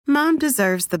Mom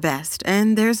deserves the best,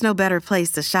 and there's no better place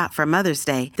to shop for Mother's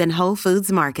Day than Whole Foods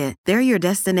Market. They're your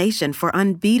destination for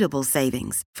unbeatable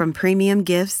savings, from premium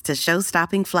gifts to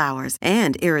show-stopping flowers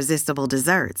and irresistible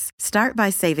desserts. Start by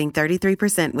saving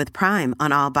 33% with Prime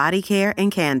on all body care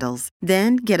and candles.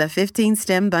 Then get a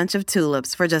 15-stem bunch of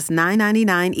tulips for just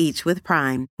 $9.99 each with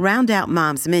Prime. Round out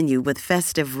Mom's menu with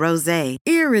festive rosé,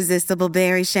 irresistible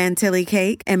berry chantilly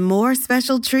cake, and more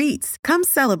special treats. Come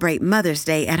celebrate Mother's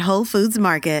Day at Whole Foods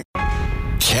Market.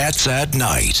 Cats at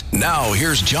Night. Now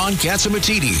here's John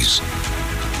Catsimatidis.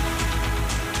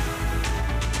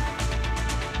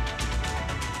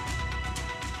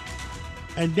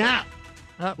 And now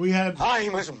we have...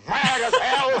 I'm as mad as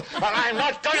hell, but I'm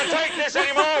not going to take this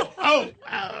anymore. Oh,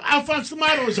 Alphonse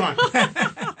D'Amato is on.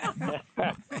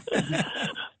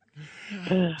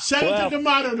 Senator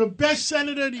D'Amato, the best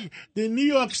senator the New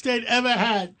York State ever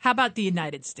had. How about the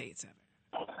United States?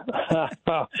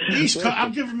 East Coast. I'll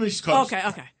give him East Coast.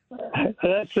 Okay.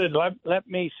 Listen, let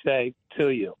me say to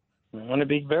you, I want to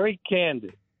be very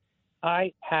candid.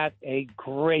 I had a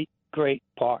great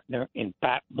partner in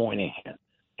Pat Moynihan.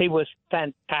 He was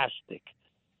fantastic.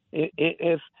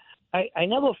 If I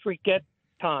never forget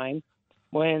time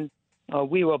when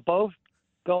we were both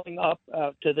going up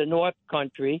to the North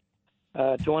Country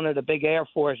to one of the big Air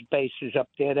Force bases up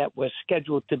there that was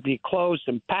scheduled to be closed,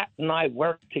 and Pat and I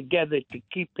worked together to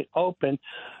keep it open.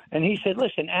 And he said,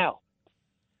 listen, Al,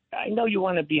 I know you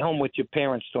want to be home with your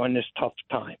parents during this tough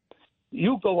time.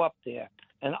 You go up there,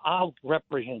 and I'll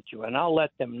represent you, and I'll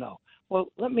let them know. Well,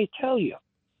 let me tell you,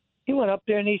 he went up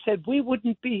there and he said, we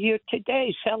wouldn't be here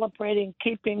today celebrating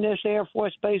keeping this Air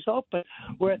Force base open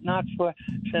were it not for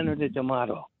Senator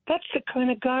D'Amato. That's the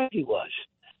kind of guy he was.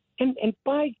 And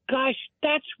by gosh,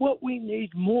 that's what we need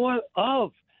more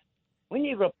of. We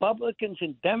need Republicans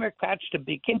and Democrats to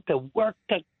begin to work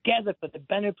together for the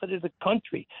benefit of the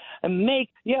country and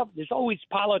there's always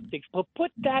politics, but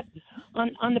put that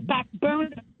on the back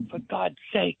burner, for God's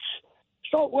sakes.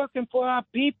 Start working for our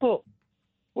people.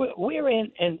 We're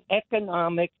in an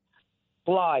economic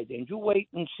slide, and you wait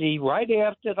and see right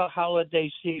after the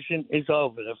holiday season is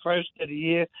over, the first of the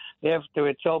year after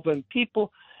it's over, and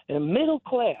people in the middle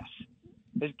class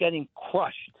is getting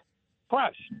crushed.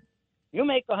 You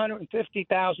make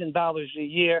 $150,000 a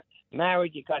year,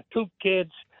 married, you got 2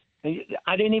 kids.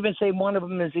 I didn't even say one of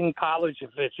them is in college. If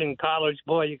it's in college,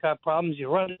 boy, you got problems.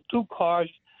 You run 2 cars.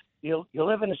 You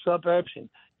live in the suburbs, and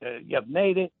you've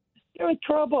made it. You're in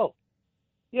trouble.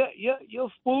 Your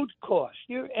food cost,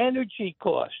 your energy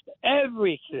cost,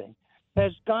 everything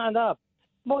has gone up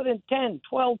more than 10,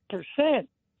 12%.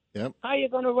 Yep. How are you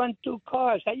going to run 2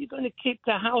 cars? How are you going to keep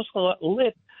the house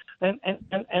lit and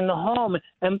the home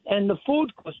and the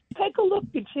food costs? Take a look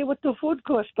and see what the food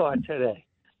costs are today.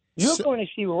 You're going to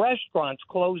see restaurants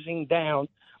closing down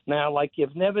now like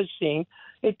you've never seen.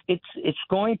 It's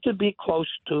going to be close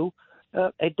to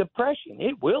a depression.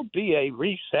 It will be a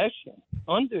recession.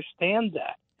 Understand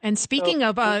that. And speaking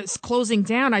of closing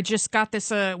down, I just got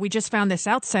this. We just found this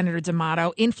out, Senator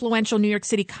D'Amato. Influential New York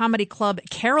City comedy club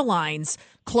Caroline's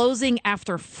closing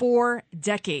after 4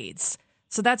 decades.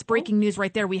 So that's breaking news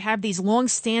right there. We have these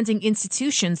long-standing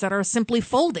institutions that are simply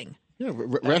folding. Yeah,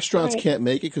 restaurants can't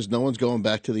make it because no one's going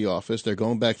back to the office. They're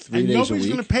going back 3 days a week. Nobody's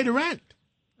going to pay the rent.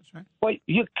 That's right. Well,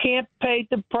 you can't pay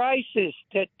the prices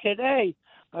today.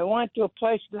 I went to a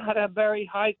place not a very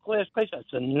high-class place.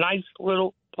 It's a nice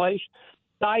little place.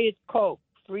 Diet Coke,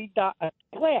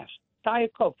 glass.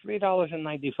 Diet Coke,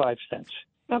 $3.95.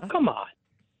 Now, come on.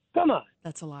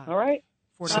 That's a lot. All right?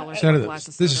 $4 Senator,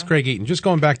 this is Craig Eaton. Just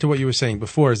going back to what you were saying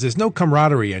before, is there's no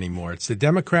camaraderie anymore. It's the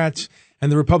Democrats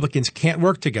and the Republicans can't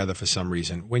work together for some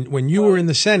reason. When you were in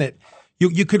the Senate,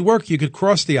 you could work, you could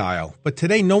cross the aisle. But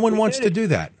today, no one wants to do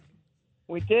that.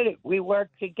 We did it. We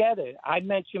worked together. I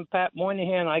mentioned Pat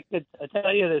Moynihan. I could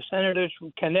tell you the senators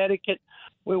from Connecticut,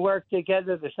 we worked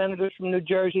together. The senators from New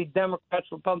Jersey, Democrats,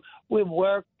 Republicans, we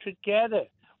worked together.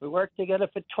 We worked together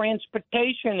for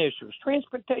transportation issues.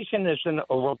 Transportation isn't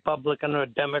a Republican or a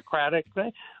Democratic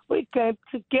thing. We came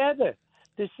together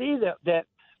to see that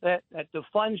the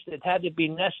funds that had to be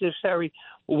necessary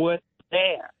were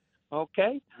there.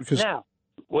 Okay? Now,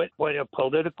 were there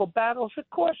political battles? Of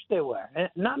course there were. And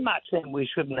I'm not saying we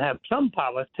shouldn't have some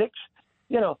politics,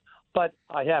 but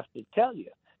I have to tell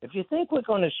you, if you think we're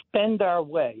going to spend our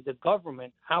way, the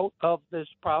government, out of this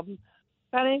problem,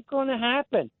 that ain't going to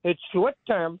happen. It's short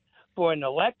term for an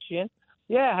election.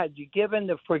 Yeah, had you given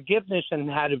the forgiveness and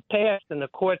had it passed and the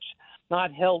courts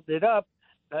not held it up,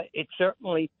 it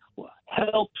certainly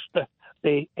helps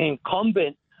the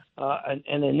incumbent, and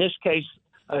in this case,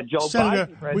 Joe Senator,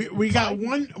 Biden. we got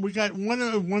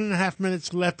 1.5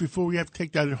 minutes left before we have to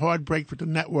take that hard break with the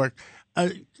network.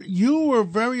 You were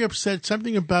very upset,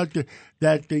 something about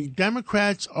that the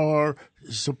Democrats are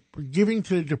giving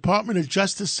to the Department of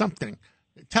Justice something.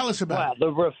 Tell us about it.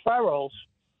 The referrals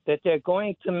that they're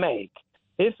going to make,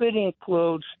 if it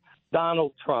includes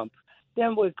Donald Trump,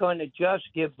 then we're going to just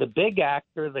give the big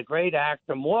actor, the great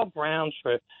actor, more grounds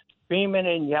for screaming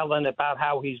and yelling about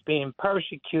how he's being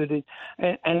persecuted,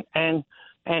 and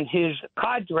his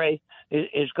cadre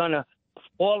is going to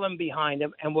fall in behind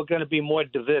him, and we're going to be more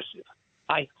divisive.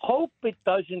 I hope it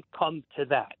doesn't come to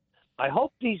that. I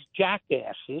hope these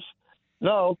jackasses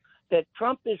know that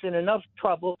Trump is in enough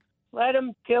trouble. Let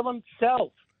him kill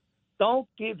himself. Don't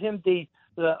give him the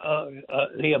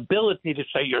ability to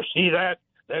say, "You see that?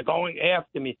 They're going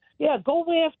after me." Yeah, go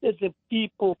after the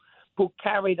people who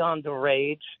carried on the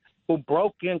raids, who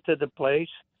broke into the place,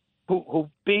 who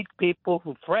beat people,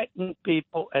 who threatened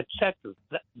people, etc.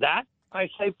 That I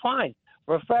say fine,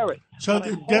 refer it. So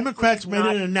the Democrats made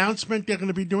an announcement they're going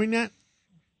to be doing that?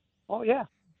 Oh yeah,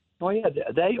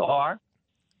 they are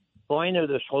going to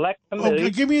the select committee.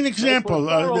 Give me an example.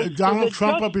 Donald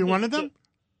Trump will be one of them?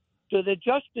 To the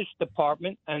Justice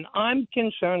Department, and I'm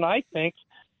concerned, I think,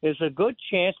 there's a good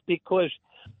chance because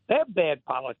they're bad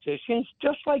politicians,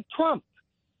 just like Trump,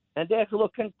 and they're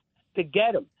looking to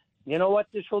get him. You know what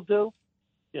this will do?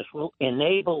 This will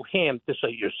enable him to say,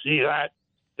 "You see that?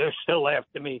 They're still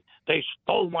after me. They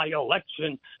stole my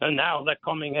election, and now they're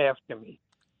coming after me."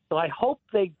 So I hope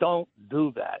they don't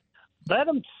do that. Let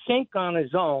him sink on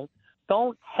his own.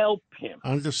 Don't help him.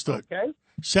 Understood. Okay?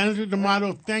 Senator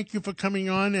D'Amato, thank you for coming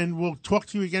on, and we'll talk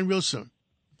to you again real soon.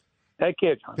 Take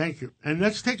care, John. Thank you. And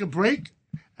let's take a break,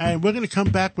 and we're going to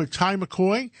come back with Ty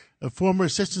McCoy, a former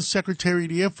Assistant Secretary of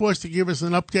the Air Force, to give us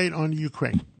an update on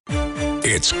Ukraine.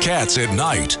 It's Cats at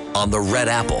Night on the Red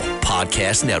Apple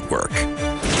Podcast Network.